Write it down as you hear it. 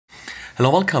Hello,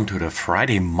 welcome to the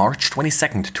Friday, March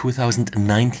 22nd,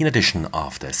 2019 edition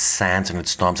of the SANS Internet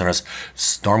Storm Center's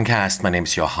Stormcast. My name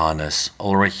is Johannes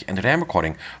Ulrich and today I'm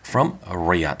recording from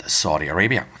Riyadh, Saudi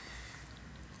Arabia.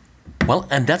 Well,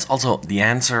 and that's also the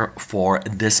answer for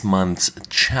this month's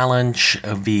challenge.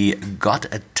 We got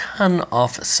a ton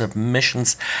of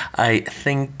submissions. I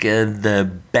think the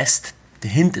best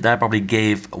hint that I probably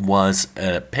gave was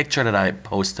a picture that I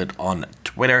posted on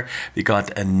Twitter. We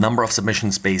got a number of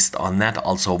submissions based on that.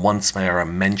 Also, once where I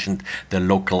mentioned the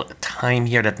local time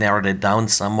here, that narrowed it down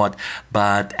somewhat,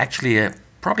 but actually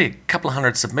probably a couple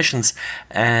hundred submissions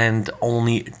and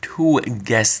only 2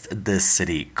 guessed the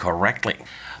city correctly.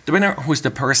 The winner, who is the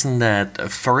person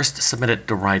that first submitted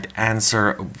the right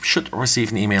answer, should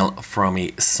receive an email from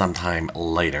me sometime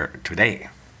later today.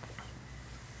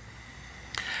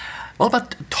 Well,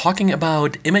 but talking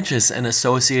about images and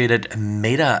associated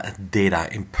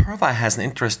metadata, Imperva has an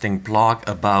interesting blog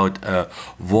about a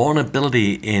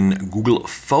vulnerability in Google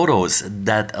Photos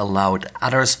that allowed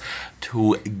others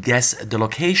to guess the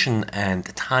location and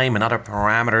time and other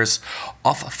parameters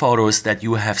of photos that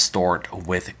you have stored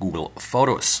with Google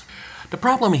Photos. The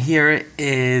problem here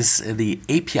is the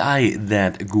API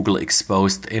that Google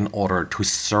exposed in order to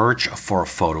search for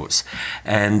photos,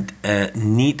 and a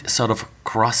neat sort of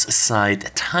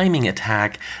cross-site timing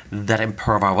attack that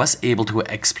Imperva was able to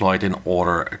exploit in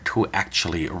order to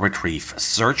actually retrieve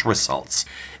search results.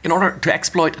 In order to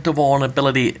exploit the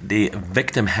vulnerability, the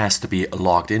victim has to be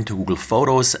logged into Google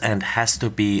Photos and has to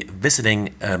be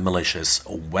visiting a malicious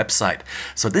website.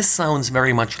 So this sounds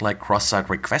very much like cross-site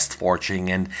request forging,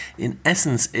 and in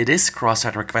essence it is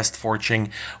cross-site request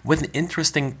forging with an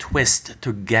interesting twist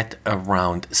to get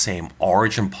around same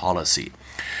origin policy.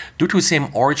 Due to same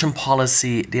origin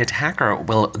policy, the attacker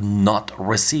will not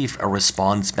receive a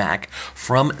response back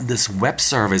from this web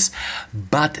service,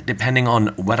 but depending on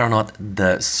whether or not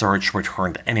the search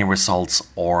returned any results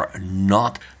or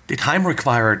not, the time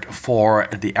required for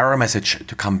the error message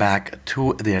to come back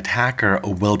to the attacker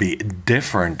will be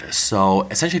different. So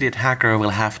essentially the attacker will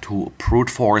have to brute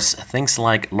force things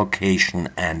like location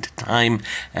and time,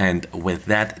 and with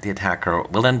that the attacker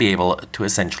will then be able to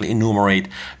essentially enumerate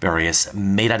various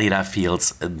metadata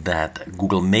fields that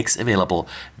Google makes available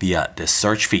via the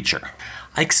search feature.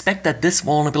 I expect that this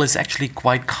vulnerability is actually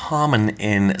quite common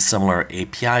in similar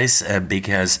APIs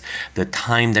because the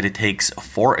time that it takes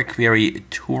for a query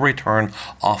to return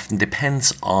often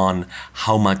depends on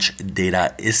how much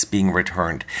data is being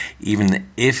returned. Even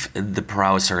if the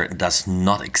browser does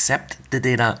not accept the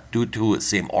data due to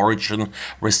same origin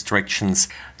restrictions,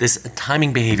 this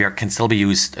timing behavior can still be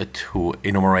used to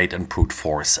enumerate and brute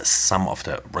force some of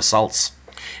the results.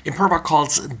 Imperva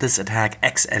calls this attack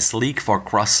XSLeak for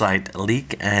cross-site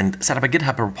leak and set up a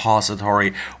GitHub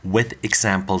repository with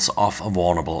examples of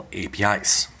vulnerable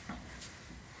APIs.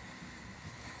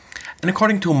 And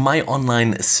according to my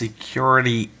online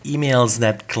security emails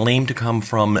that claim to come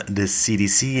from the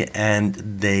CDC and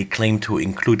they claim to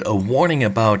include a warning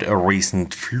about a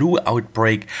recent flu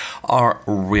outbreak, are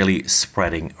really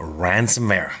spreading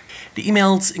ransomware. The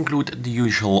emails include the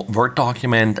usual Word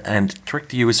document and trick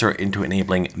the user into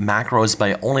enabling macros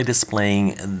by only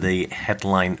displaying the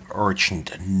headline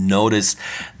urgent notice.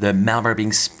 The malware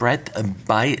being spread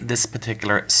by this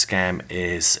particular scam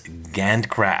is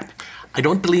GandCrab. I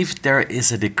don't believe there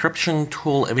is a decryption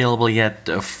tool available yet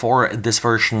for this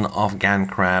version of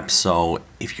GandCrab, so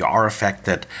if you are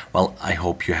affected, well, I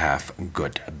hope you have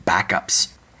good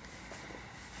backups.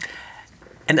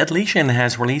 And Atlassian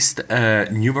has released a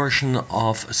new version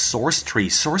of SourceTree.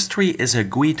 SourceTree is a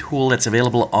GUI tool that's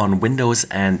available on Windows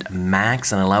and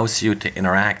Macs and allows you to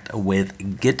interact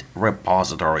with Git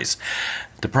repositories.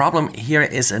 The problem here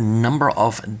is a number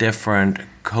of different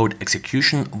code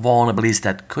execution vulnerabilities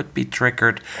that could be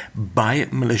triggered by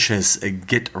malicious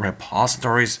Git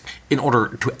repositories. In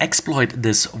order to exploit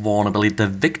this vulnerability, the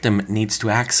victim needs to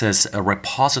access a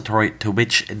repository to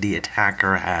which the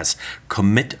attacker has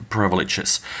commit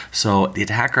privileges. So the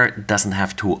attacker doesn't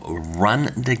have to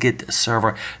run the Git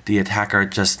server, the attacker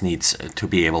just needs to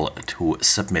be able to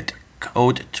submit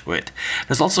code to it.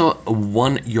 There's also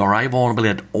one URI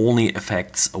vulnerability that only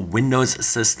affects Windows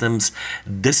systems.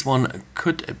 This one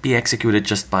could be executed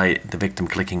just by the victim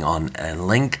clicking on a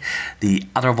link. The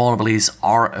other vulnerabilities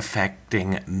are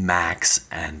affecting Macs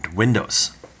and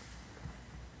Windows.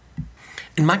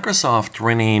 And Microsoft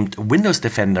renamed Windows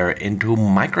Defender into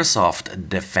Microsoft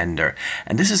Defender.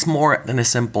 And this is more than a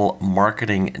simple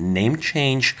marketing name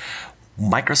change.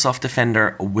 Microsoft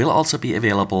Defender will also be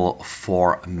available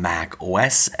for Mac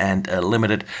OS, and a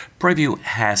limited preview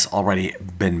has already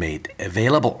been made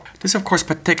available. This is of course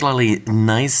particularly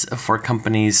nice for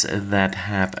companies that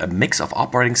have a mix of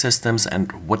operating systems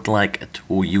and would like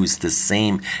to use the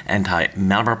same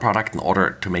anti-malware product in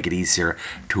order to make it easier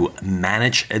to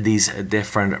manage these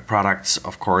different products.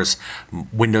 Of course,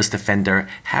 Windows Defender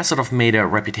has sort of made a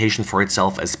reputation for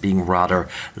itself as being rather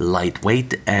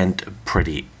lightweight and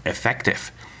pretty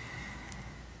effective.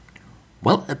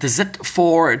 Well, that's it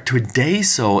for today,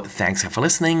 so thanks for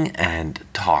listening and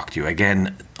talk to you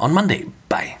again on Monday.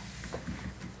 Bye.